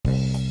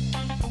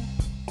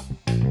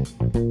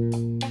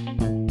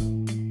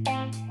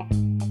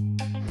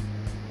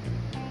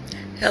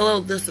Hello,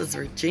 this is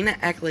Regina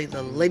Ackley,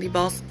 the Lady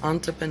Boss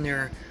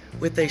Entrepreneur,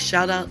 with a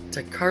shout out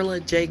to Carla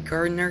J.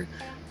 Gardner,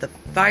 the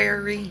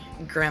Fiery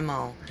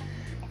Grandma,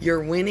 your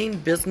winning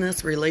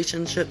business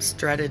relationship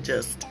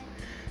strategist.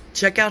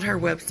 Check out her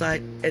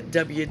website at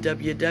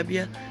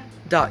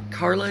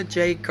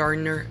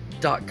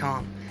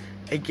www.carlajgardner.com.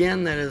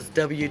 Again, that is